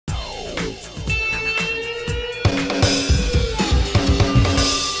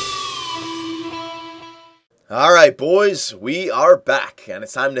All right, boys, we are back, and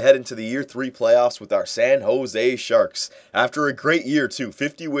it's time to head into the Year 3 playoffs with our San Jose Sharks. After a great year, too,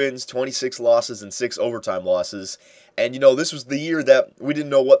 50 wins, 26 losses, and 6 overtime losses. And, this was the year that we didn't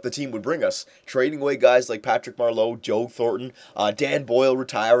know what the team would bring us. Trading away guys like Patrick Marleau, Joe Thornton, Dan Boyle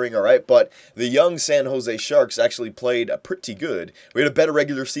retiring, all right? But the young San Jose Sharks actually played pretty good. We had a better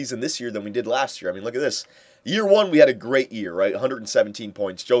regular season this year than we did last year. I mean, look at this. Year 1, we had a great year, right? 117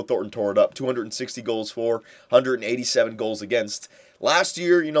 points. Joe Thornton tore it up. 260 goals for, 187 goals against. Last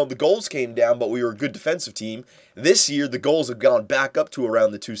year, the goals came down, but we were a good defensive team. This year, the goals have gone back up to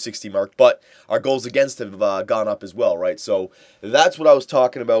around the 260 mark, but our goals against have gone up as well, right? So that's what I was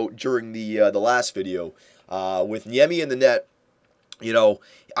talking about during the last video. With Niemi in the net,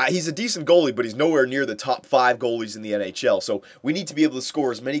 he's a decent goalie, but he's nowhere near the top 5 goalies in the NHL. So we need to be able to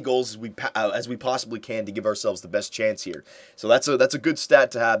score as many goals as we possibly can to give ourselves the best chance here. So that's a good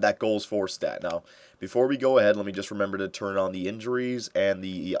stat to have, that goals for stat. Now, before we go ahead, let me just remember to turn on the injuries and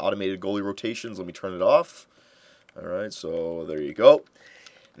the automated goalie rotations. Let me turn it off. All right, so there you go.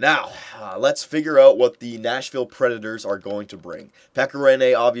 Now, let's figure out what the Nashville Predators are going to bring. Pekka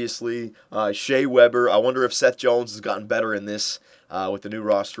Rinne, obviously. Shea Weber. I wonder if Seth Jones has gotten better in this with the new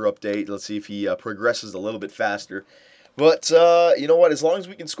roster update. Let's see if he progresses a little bit faster. But, you know what? As long as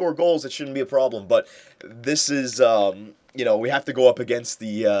we can score goals, it shouldn't be a problem. But this is, we have to go up against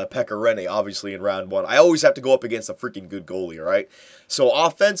the Pekka Rinne, obviously, in round 1. I always have to go up against a freaking good goalie, all right? So,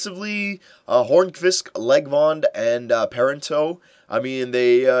 offensively, Hornqvist, Legvond, and Parento. I mean,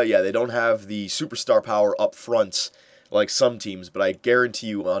 they don't have the superstar power up front like some teams, but I guarantee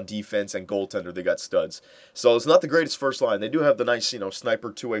you on defense and goaltender, they got studs. So it's not the greatest first line. They do have the nice,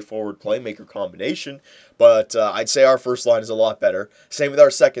 sniper two-way forward playmaker combination, but I'd say our first line is a lot better. Same with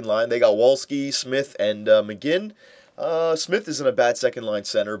our second line. They got Wolski, Smith, and McGinn. Smith isn't a bad second line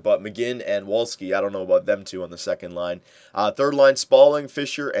center, but McGinn and Wolski, I don't know about them two on the second line. Third line, Spalling,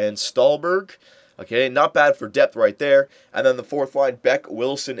 Fisher, and Stahlberg. Okay, not bad for depth right there. And then the fourth line, Beck,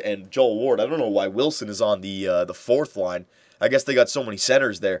 Wilson, and Joel Ward. I don't know why Wilson is on the fourth line. I guess they got so many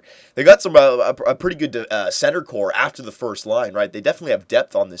centers there. They got a pretty good center core after the first line, right? They definitely have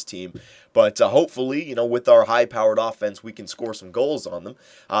depth on this team. But hopefully, with our high-powered offense, we can score some goals on them.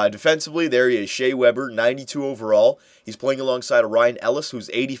 Defensively, there he is, Shea Weber, 92 overall. He's playing alongside Ryan Ellis, who's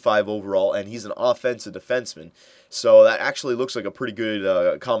 85 overall, and he's an offensive defenseman. So that actually looks like a pretty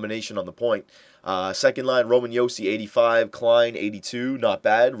good combination on the point. Second line, Roman Josi, 85. Klein, 82. Not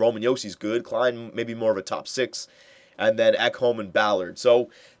bad. Roman Josi's good. Klein, maybe more of a top 6. And then Ekholm and Ballard. So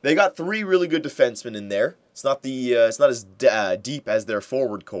they got 3 really good defensemen in there. It's not as deep as their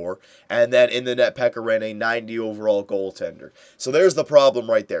forward core. And then in the net, Pekka Rinne, 90 overall goaltender. So there's the problem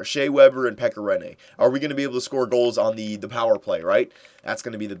right there. Shea Weber and Pekka Rinne. Are we going to be able to score goals on the power play, right? That's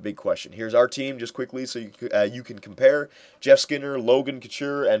going to be the big question. Here's our team just quickly so you can compare. Jeff Skinner, Logan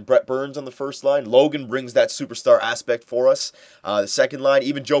Couture, and Brett Burns on the first line. Logan brings that superstar aspect for us. The second line,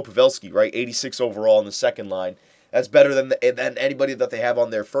 even Joe Pavelski, right? 86 overall on the second line. That's better than anybody that they have on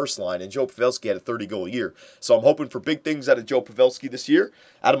their first line. And Joe Pavelski had a 30-goal year. So I'm hoping for big things out of Joe Pavelski this year.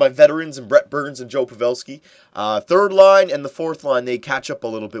 Out of my veterans and Brett Burns and Joe Pavelski. Third line and the fourth line, they catch up a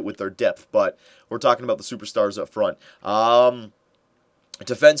little bit with their depth. But we're talking about the superstars up front.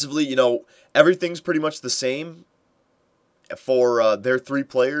 Defensively, everything's pretty much the same for their 3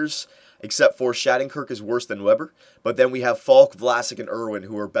 players. Except for Shattenkirk is worse than Weber. But then we have Falk, Vlasic, and Irwin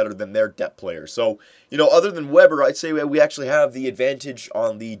who are better than their depth players. So, other than Weber, I'd say we actually have the advantage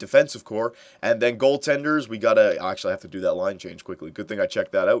on the defensive core. And then goaltenders, we got to actually have to do that line change quickly. Good thing I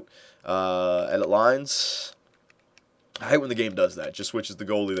checked that out. Edit lines. I hate when the game does that. Just switches the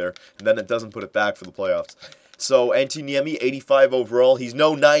goalie there. And then it doesn't put it back for the playoffs. So, Antti Niemi, 85 overall. He's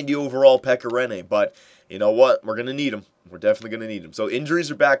no 90 overall Pekka Rinne. But you know what? We're going to need him. We're definitely going to need him. So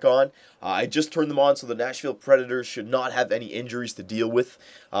injuries are back on. I just turned them on, so the Nashville Predators should not have any injuries to deal with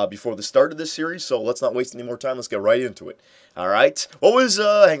before the start of this series. So let's not waste any more time. Let's get right into it. All right. What was,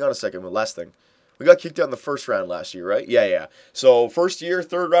 hang on a second, last thing. We got kicked out in the first round last year, right? Yeah. So first year,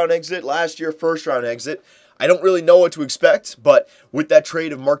 third round exit. Last year, first round exit. I don't really know what to expect, but with that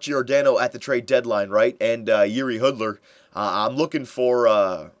trade of Mark Giordano at the trade deadline, right, and Yuri Hudler, I'm looking for,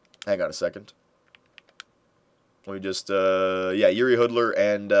 hang on a second. Let me just, Yuri Hudler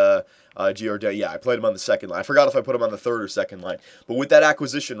and Giordano. Yeah, I played him on the second line. I forgot if I put him on the third or second line. But with that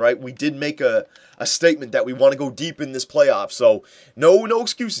acquisition, right, we did make a statement that we want to go deep in this playoff. So no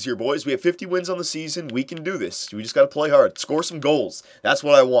excuses here, boys. We have 50 wins on the season. We can do this. We just got to play hard. Score some goals. That's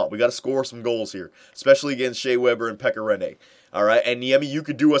what I want. We got to score some goals here, especially against Shea Weber and Pekka Rinne. All right, and Niemi, you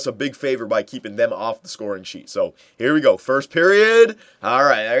could do us a big favor by keeping them off the scoring sheet. So here we go, first period. All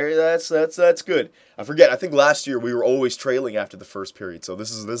right, that's good. I think last year we were always trailing after the first period, so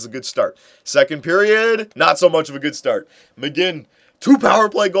this is a good start. Second period, not so much of a good start. McGinn, 2 power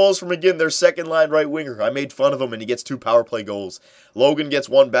play goals from McGinn, their second line right winger. I made fun of him, and he gets 2 power play goals. Logan gets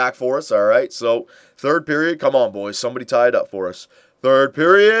 1 back for us. All right, so third period, come on, boys, somebody tie it up for us. Third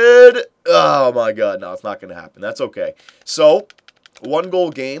period. Oh my God, no, it's not going to happen. That's okay. So,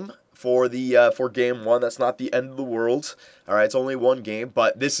 1-goal game for game 1. That's not the end of the world. All right, it's only 1 game,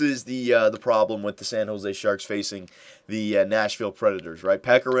 but this is the problem with the San Jose Sharks facing the Nashville Predators, right?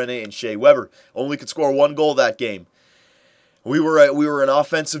 Pecorine and Shea Weber only could score 1 goal that game. We were an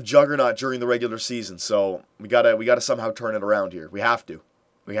offensive juggernaut during the regular season, so we gotta somehow turn it around here. We have to.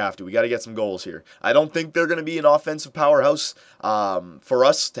 We got to get some goals here. I don't think they're going to be an offensive powerhouse for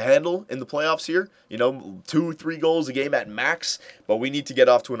us to handle in the playoffs here. 2-3 goals a game at max, but we need to get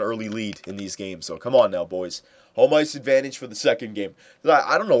off to an early lead in these games. So come on now, boys. Home ice advantage for the second game.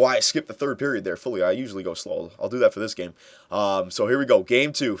 I don't know why I skipped the third period there fully. I usually go slow. I'll do that for this game. So here we go.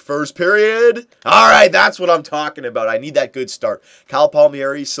 Game 2. First period. All right, that's what I'm talking about. I need that good start. Cal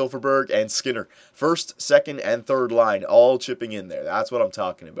Palmieri, Silverberg, and Skinner. First, second, and third line all chipping in there. That's what I'm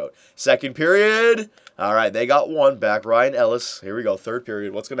talking about. Second period. All right, they got 1 back. Ryan Ellis. Here we go. Third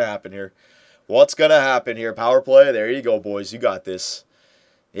period. What's going to happen here? Power play. There you go, boys. You got this.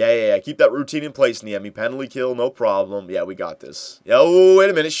 Yeah. Keep that routine in place, Niemi. Penalty kill, no problem. Yeah, we got this. Oh, wait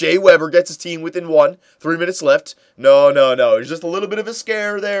a minute. Shea Weber gets his team within 1. 3 minutes left. No. It's just a little bit of a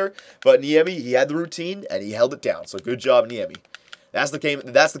scare there. But Niemi, he had the routine, and he held it down. So good job, Niemi. That's the game.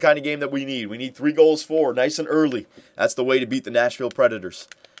 That's the kind of game that we need. We need 3 goals for, nice and early. That's the way to beat the Nashville Predators.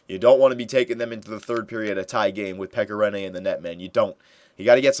 You don't want to be taking them into the third period a tie game with Pecorine in the net, man. You don't. You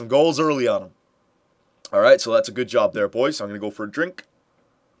got to get some goals early on them. All right, so that's a good job there, boys. So I'm going to go for a drink.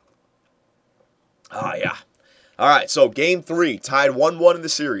 Yeah. All right, so game 3, tied 1-1 in the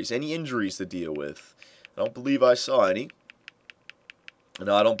series. Any injuries to deal with? I don't believe I saw any.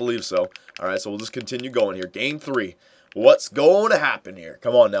 No, I don't believe so. All right, so we'll just continue going here. Game 3. What's going to happen here?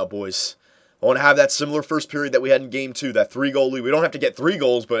 Come on now, boys. I want to have that similar first period that we had in game 2, that 3-goal lead. We don't have to get 3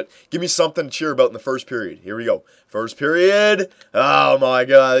 goals, but give me something to cheer about in the first period. Here we go. First period. Oh, my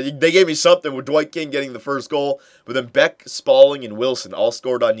God. They gave me something with Dwight King getting the first goal, but then Beck, Spalling, and Wilson all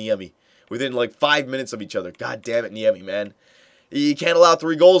scored on Niemi within like 5 minutes of each other. God damn it, Niemi, man. You can't allow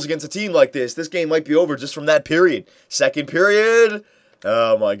 3 goals against a team like this. This game might be over just from that period. Second period.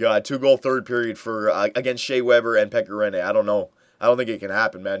 Oh, my God. 2-goal third period for against Shea Weber and Pecorine. I don't know. I don't think it can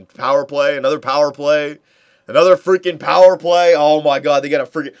happen, man. Power play. Another power play. Another freaking power play. Oh, my God. They got a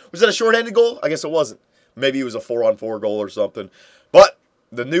freaking... Was that a shorthanded goal? I guess it wasn't. Maybe it was a 4-on-4 goal or something. But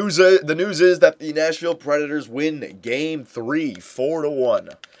the news is that the Nashville Predators win Game 3,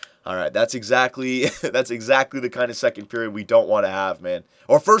 4-1. All right, that's exactly the kind of second period we don't want to have, man.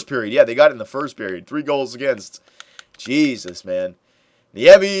 Or first period, yeah, they got it in the first period. 3 goals against. Jesus, man.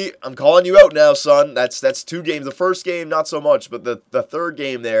 Niemi, I'm calling you out now, son. That's 2 games. The first game, not so much, but the third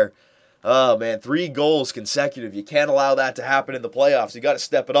game there, oh, man, 3 goals consecutive. You can't allow that to happen in the playoffs. You got to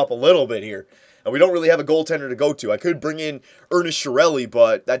step it up a little bit here. And we don't really have a goaltender to go to. I could bring in Ernest Chiarelli,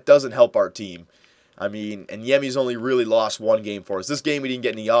 but that doesn't help our team. I mean, and Niemi's only really lost 1 game for us. This game, we didn't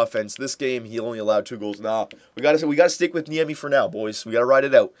get any offense. This game, he only allowed 2 goals. Nah, we gotta stick with Niemi for now, boys. We gotta ride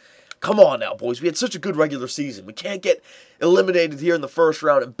it out. Come on now, boys. We had such a good regular season. We can't get eliminated here in the first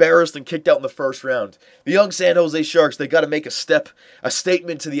round, embarrassed and kicked out in the first round. The young San Jose Sharks, they got to make a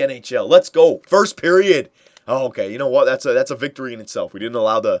statement to the NHL. Let's go. First period. Oh, okay. You know what? That's a victory in itself. We didn't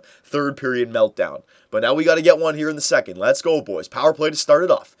allow the third period meltdown. But now we got to get one here in the second. Let's go, boys. Power play to start it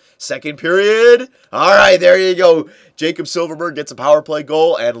off. Second period. All right, there you go. Jacob Silverberg gets a power play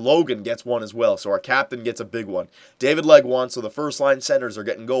goal, and Logan gets one as well. So our captain gets a big one. David Legg won, so the first-line centers are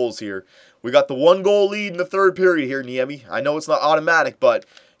getting goals here. We got the 1-goal lead in the third period here, Niemi. I know it's not automatic, but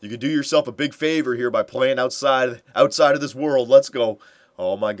you could do yourself a big favor here by playing outside of this world. Let's go.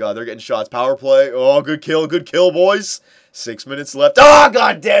 Oh, my God, they're getting shots. Power play. Oh, good kill, boys. 6 minutes left. Oh,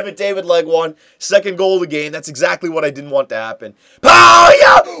 God damn it, David Legg won. Second goal of the game. That's exactly what I didn't want to happen. Oh,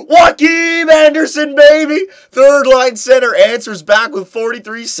 yeah, Joakim Anderson, baby. Third line center answers back with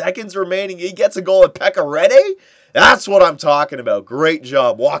 43 seconds remaining. He gets a goal at Pecorine. That's what I'm talking about. Great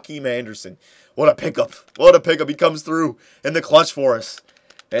job, Joakim Anderson. What a pickup. What a pickup. He comes through in the clutch for us.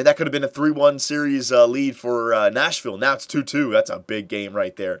 And that could have been a 3-1 series lead for Nashville. Now it's 2-2. That's a big game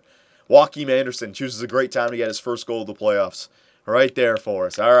right there. Joakim Anderson chooses a great time to get his first goal of the playoffs. Right there for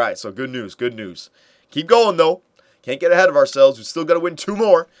us. All right, so good news, good news. Keep going, though. Can't get ahead of ourselves. We've still got to win 2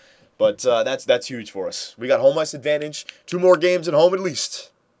 more. But that's huge for us. We got home ice advantage. 2 more games at home at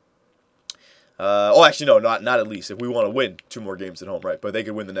least. Oh, actually, no, not at least. If we want to win 2 more games at home, right? But they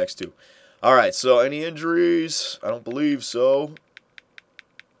could win the next 2. All right, so any injuries? I don't believe so.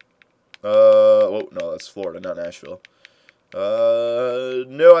 Oh, no, that's Florida, not Nashville.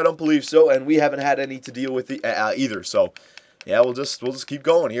 No, I don't believe so, and we haven't had any to deal with either. So, yeah, we'll just keep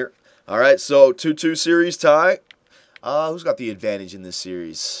going here. All right, so 2-2 series tie. Who's got the advantage in this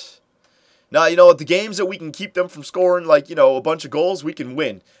series? Now, you know what? The games that we can keep them from scoring, like, you know, a bunch of goals, we can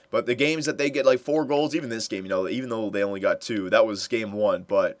win. But the games that they get, like, 4 goals, even this game, you know, even though they only got 2, that was game 1.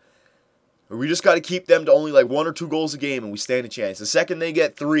 But we just got to keep them to only, like, 1 or 2 goals a game, and we stand a chance. The second they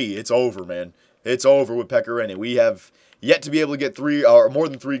get 3, it's over, man. It's over with Pecorine. We have yet to be able to get 3 or more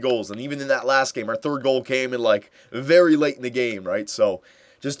than 3 goals. And even in that last game, our 3rd goal came in, like, very late in the game, right? So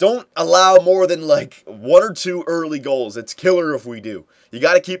just don't allow more than, like, 1 or 2 early goals. It's killer if we do. You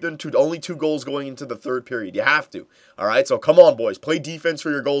got to keep them to only 2 goals going into the 3rd period. You have to. All right, so come on, boys. Play defense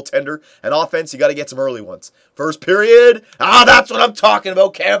for your goaltender. And offense, you got to get some early ones. 1st period. That's what I'm talking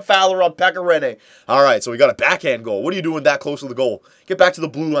about. Cam Fowler on Pecorine. All right, so we got a backhand goal. What are you doing that close to the goal? Get back to the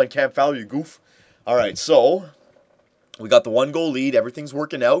blue line, Cam Fowler, you goof. All right, so we got the 1-goal lead. Everything's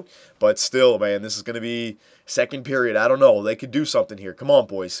working out. But still, man, this is going to be 2nd period. I don't know. They could do something here. Come on,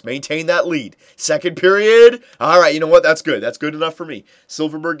 boys. Maintain that lead. 2nd period. All right, you know what? That's good. That's good enough for me.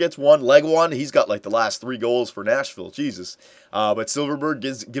 Silverberg gets 1. Leg 1. He's got, like, the last 3 goals for Nashville. Jesus. But Silverberg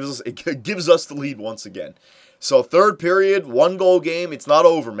gives us the lead once again. So 3rd period, 1-goal game. It's not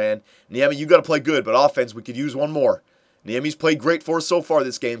over, man. Niemi, you got to play good. But offense, we could use 1 more. Niemi's played great for us so far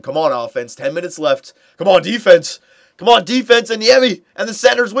this game. Come on, offense. 10 minutes left. Come on, defense. Come on, defense, and Niemi and the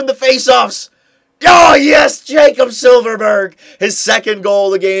Senators win the faceoffs. Oh, yes, Jacob Silverberg. His 2nd goal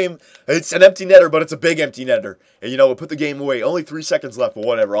of the game. It's an empty netter, but it's a big empty netter. And, you know, we'll put the game away. Only 3 seconds left, but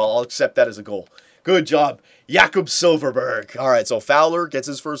whatever. I'll accept that as a goal. Good job, Jacob Silverberg. All right, so Fowler gets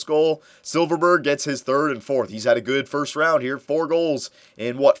his 1st goal. Silverberg gets his 3rd and 4th. He's had a good first round here. 4 goals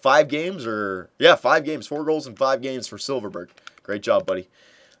in, what, 5 games? Yeah, 5 games. 4 goals in 5 games for Silverberg. Great job, buddy.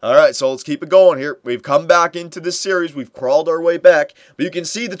 All right, so let's keep it going here. We've come back into this series. We've crawled our way back. But you can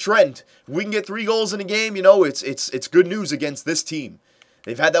see the trend. If we can get 3 goals in a game, you know, it's good news against this team.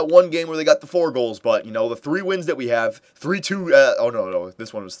 They've had that one game where they got the 4 goals, but, you know, the 3 wins that we have, 3-2, oh, no,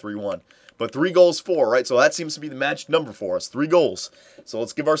 this one was 3-1. But 3 goals, 4, right? So that seems to be the magic number for us, 3 goals. So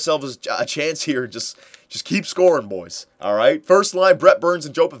let's give ourselves a chance here. Just keep scoring, boys. All right? First line, Brett Burns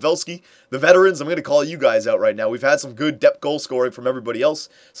and Joe Pavelski. The veterans, I'm going to call you guys out right now. We've had some good depth goal scoring from everybody else.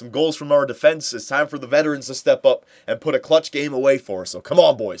 Some goals from our defense. It's time for the veterans to step up and put a clutch game away for us. So come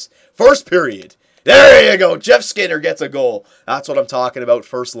on, boys. First period. There you go. Jeff Skinner gets a goal. That's what I'm talking about,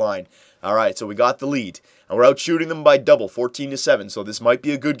 first line. All right, so we got the lead. And we're out shooting them by double, 14-7. So this might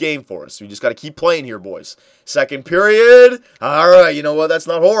be a good game for us. We just got to keep playing here, boys. 2nd period. All right, you know what? That's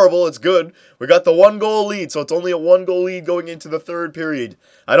not horrible. It's good. We got the 1-goal lead, so it's only a 1-goal lead going into the 3rd period.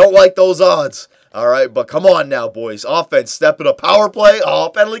 I don't like those odds. All right, but come on now, boys. Offense, step it up. Power play.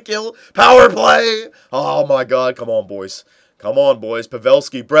 Oh, penalty kill. Power play. Oh, my God. Come on, boys. Come on, boys.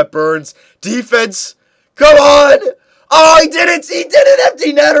 Pavelski, Brett Burns. Defense. Come on. Oh, he did it! He did an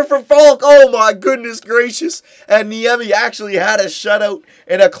empty netter for Falk! Oh my goodness gracious! And Niemi actually had a shutout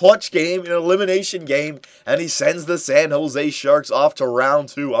in a clutch game, an elimination game, and he sends the San Jose Sharks off to round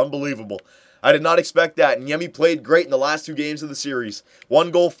 2. Unbelievable. I did not expect that. Niemi played great in the last 2 games of the series.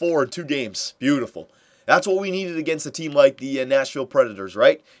 1 goal, 4 in 2 games. Beautiful. That's what we needed against a team like the Nashville Predators,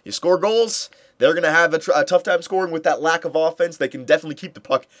 right? You score goals, they're going to have a tough time scoring with that lack of offense. They can definitely keep the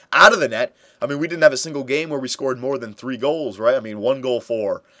puck out of the net. I mean, we didn't have a single game where we scored more than 3 goals, right? I mean, 1 goal,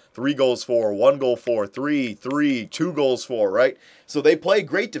 4, 3 goals, 4, 1 goal, 4, 3, 2 goals, 4, right? So they play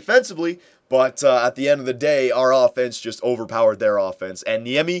great defensively, but at the end of the day, our offense just overpowered their offense. And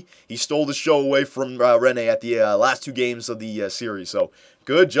Niemi, he stole the show away from Rene at the last 2 games of the series. So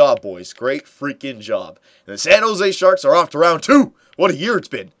good job, boys. Great freaking job. And the San Jose Sharks are off to round 2. What a year it's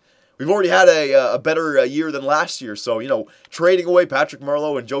been. We've already had a better year than last year, so, you know, trading away Patrick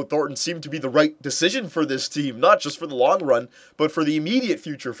Marleau and Joe Thornton seemed to be the right decision for this team, not just for the long run, but for the immediate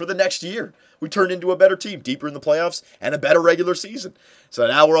future, for the next year. We turned into a better team, deeper in the playoffs, and a better regular season. So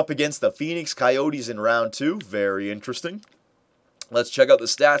now we're up against the Phoenix Coyotes in round 2. Very interesting. Let's check out the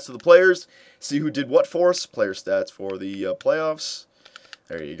stats of the players, see who did what for us. Player stats for the playoffs.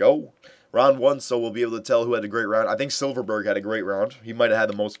 There you go. Round 1, so we'll be able to tell who had a great round. I think Silverberg had a great round. He might have had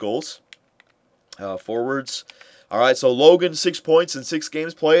the most goals. Forwards. All right, so Logan, 6 points in 6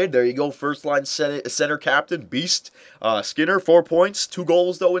 games played. There you go, first line center captain, beast. Skinner, 4 points, 2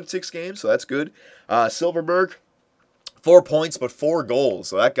 goals, though, in 6 games, so that's good. Silverberg, 4 points, but 4 goals.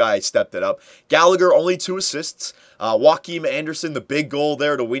 So that guy stepped it up. Gallagher, only 2 assists. Joakim Anderson, the big goal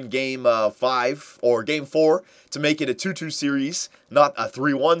there to win game 5 or game 4 to make it a 2-2 series, not a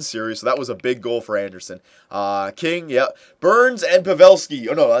 3-1 series. So that was a big goal for Anderson. King, yeah. Burns and Pavelski.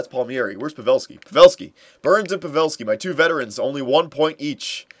 Oh, no, that's Palmieri. Where's Pavelski? Pavelski. Burns and Pavelski, my 2 veterans, only 1 point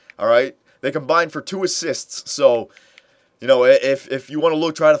each. All right? They combined for 2 assists. So, you know, if you want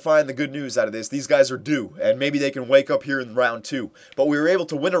to try to find the good news out of this, these guys are due, and maybe they can wake up here in round 2. But we were able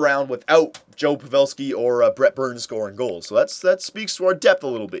to win a round without Joe Pavelski or Brett Burns scoring goals. So that speaks to our depth a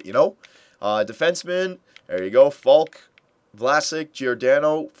little bit, you know. Defenseman, there you go, Falk, Vlasic,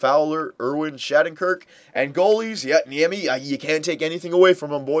 Giordano, Fowler, Irwin, Shattenkirk, and goalies, yeah, Niemi, you can't take anything away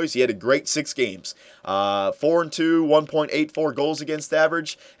from him, boys. He had a great 6 games. 4-2, 1.84 goals against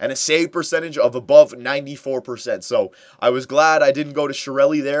average, and a save percentage of above 94%. So I was glad I didn't go to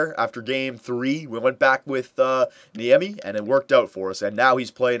Chiarelli there after game 3. We went back with Niemi, and it worked out for us, and now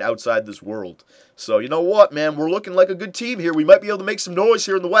he's playing outside this world. So you know what, man, we're looking like a good team here. We might be able to make some noise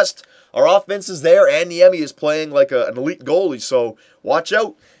here in the West. Our offense is there, and Niemi is playing like an elite goalie, so watch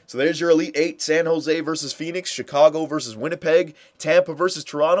out. So there's your Elite 8, San Jose versus Phoenix, Chicago versus Winnipeg, Tampa versus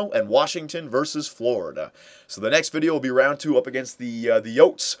Toronto, and Washington versus Florida. So the next video will be round 2 up against the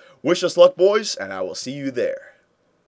Yotes. Wish us luck, boys, and I will see you there.